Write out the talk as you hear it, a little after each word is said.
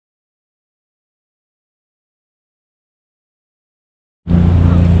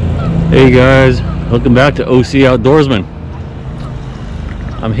Hey guys, welcome back to OC Outdoorsman.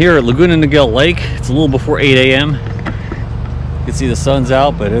 I'm here at Laguna Niguel Lake. It's a little before 8 a.m. You can see the sun's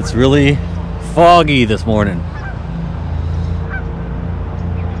out, but it's really foggy this morning.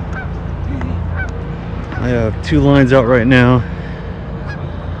 I have two lines out right now.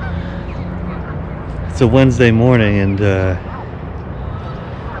 It's a Wednesday morning and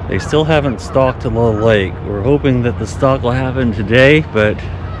they still haven't stocked the lake. We're hoping that the stock will happen today, but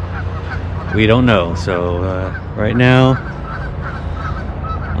we don't know. So right now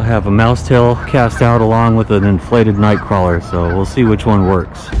I have a mouse tail cast out along with an inflated night crawler, so we'll see which one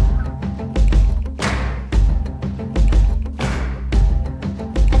works.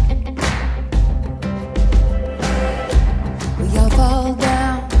 We all fall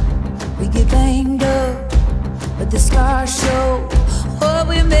down, we get banged up, but the scars show what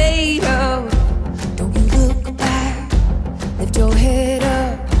we're made of. Don't you look back, lift your head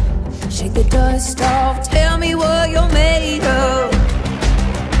up, shake the dust off, tell me what you're made of.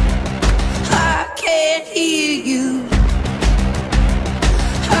 I can't hear you,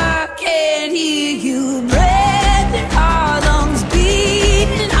 I can't hear you. Breath in our lungs,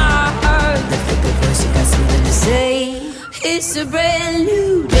 beating our heart. Lift up your voice, you got something to say. It's a brand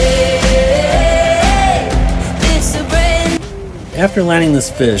new day. It's a brand. After landing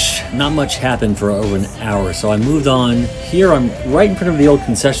this fish, not much happened for over an hour, so I moved on. Here I'm right in front of the old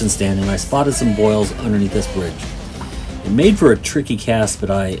concession stand and I spotted some boils underneath this bridge. It made for a tricky cast,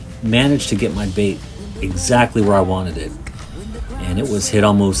 but I managed to get my bait exactly where I wanted it, and it was hit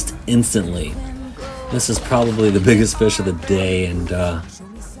almost instantly. This is probably the biggest fish of the day, and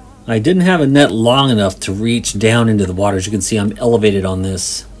I didn't have a net long enough to reach down into the water. As you can see, I'm elevated on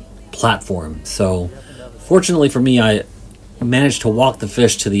this platform, so fortunately for me, I managed to walk the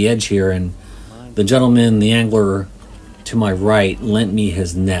fish to the edge here, and the gentleman, the angler to my right, lent me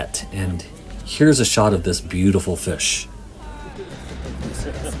his net, and here's a shot of this beautiful fish.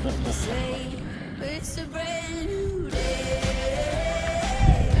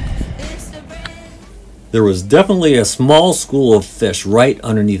 There was definitely a small school of fish right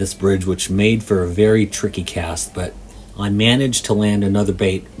underneath this bridge, which made for a very tricky cast, but I managed to land another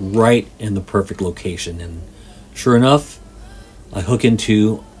bait right in the perfect location, and sure enough, I hook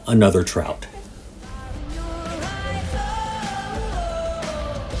into another trout.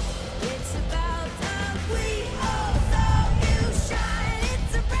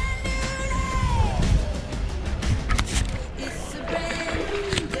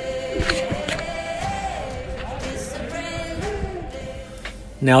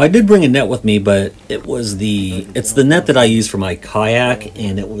 Now I did bring a net with me, but it's the net that I use for my kayak,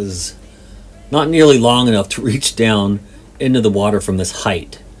 and it was not nearly long enough to reach down into the water from this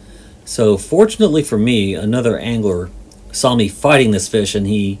height. So fortunately for me, another angler saw me fighting this fish, and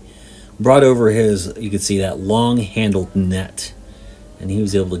he brought over his, you can see that long handled net, and he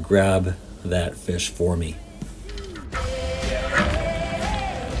was able to grab that fish for me.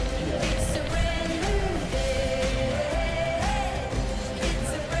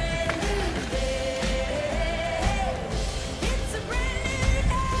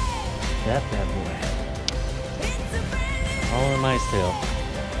 That bad boy. All in mice tail.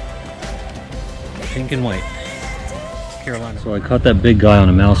 Pink and white. Carolina. So I caught that big guy on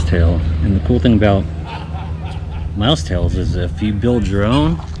a mouse tail, and the cool thing about mouse tails is if you build your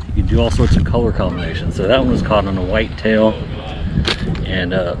own, you can do all sorts of color combinations. So that one was caught on a white tail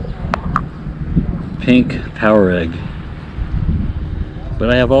and a pink power egg. But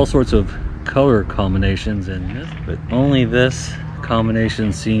I have all sorts of color combinations in this, but only this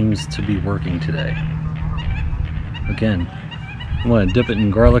combination seems to be working today. Again, I'm going to dip it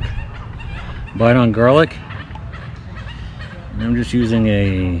in garlic, bite on garlic, and I'm just using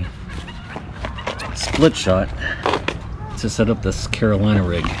a split shot to set up this Carolina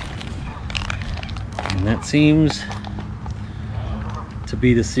rig, and that seems to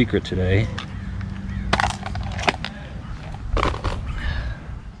be the secret today.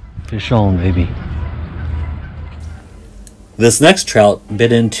 Fish on, baby. This next trout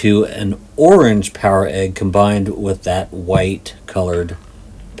bit into an orange power egg combined with that white colored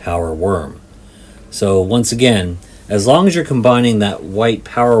power worm. So once again, as long as you're combining that white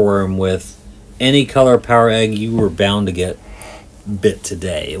power worm with any color power egg, you were bound to get bit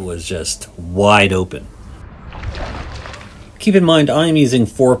today. It was just wide open. Keep in mind, I'm using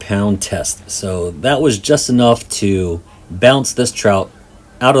 4-pound test, so that was just enough to bounce this trout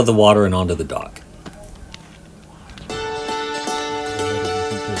out of the water and onto the dock.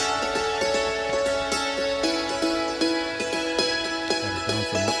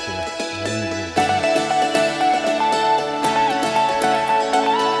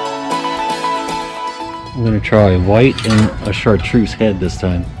 I'm gonna try white and a chartreuse head this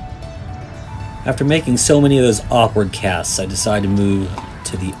time. After making so many of those awkward casts, I decided to move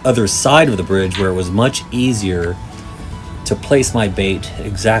to the other side of the bridge where it was much easier to place my bait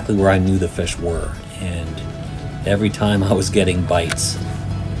exactly where I knew the fish were. And every time I was getting bites.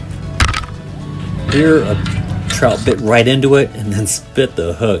 Here, a trout bit right into it and then spit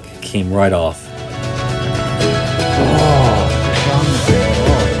the hook. It came right off.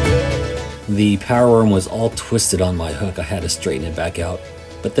 The power worm was all twisted on my hook. I had to straighten it back out.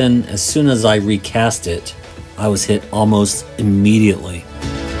 But then as soon as I recast it, I was hit almost immediately.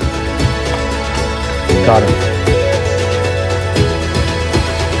 Got him.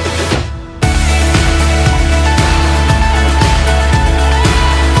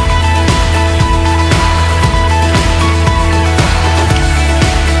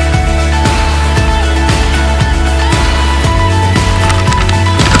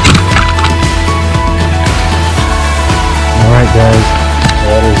 Alright guys,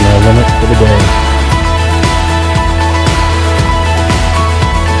 that is my limit for the day.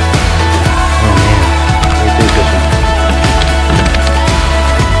 Oh man, way too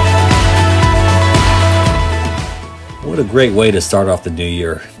fishing. What a great way to start off the new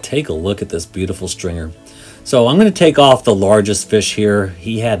year. Take a look at this beautiful stringer. So I'm going to take off the largest fish here.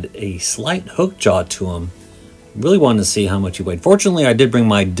 He had a slight hook jaw to him. Really wanted to see how much he weighed. Fortunately, I did bring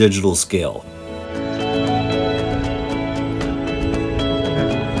my digital scale.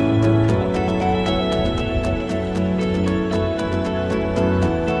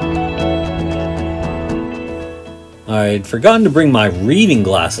 I'd forgotten to bring my reading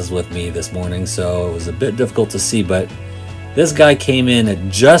glasses with me this morning, so it was a bit difficult to see, but this guy came in at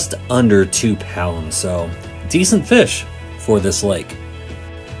just under 2 pounds, so decent fish for this lake.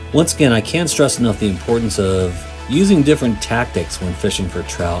 Once again, I can't stress enough the importance of using different tactics when fishing for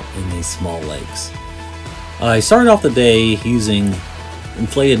trout in these small lakes. I started off the day using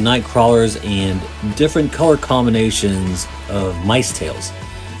inflated night crawlers and different color combinations of mice tails.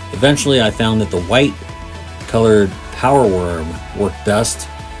 Eventually, I found that the white colored power worm worked best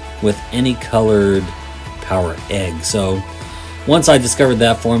with any colored power egg. So once I discovered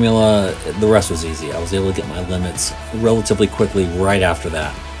that formula, the rest was easy. I was able to get my limits relatively quickly right after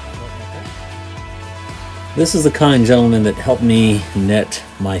that. This is the kind gentleman that helped me net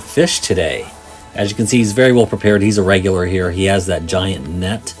my fish today. As you can see, he's very well prepared. He's a regular here. He has that giant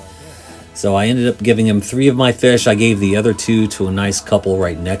net. So I ended up giving him 3 of my fish. I gave the other 2 to a nice couple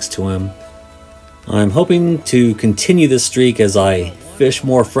right next to him. I'm hoping to continue this streak as I fish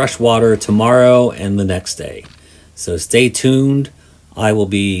more freshwater tomorrow and the next day. So stay tuned. I will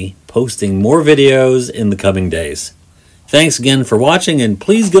be posting more videos in the coming days. Thanks again for watching, and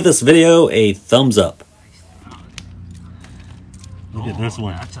please give this video a thumbs up. Look at this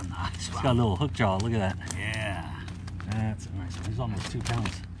one. That's a nice one. It's got a little hook jaw. Look at that. Yeah. That's a nice one. He's almost 2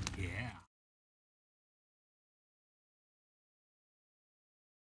 pounds.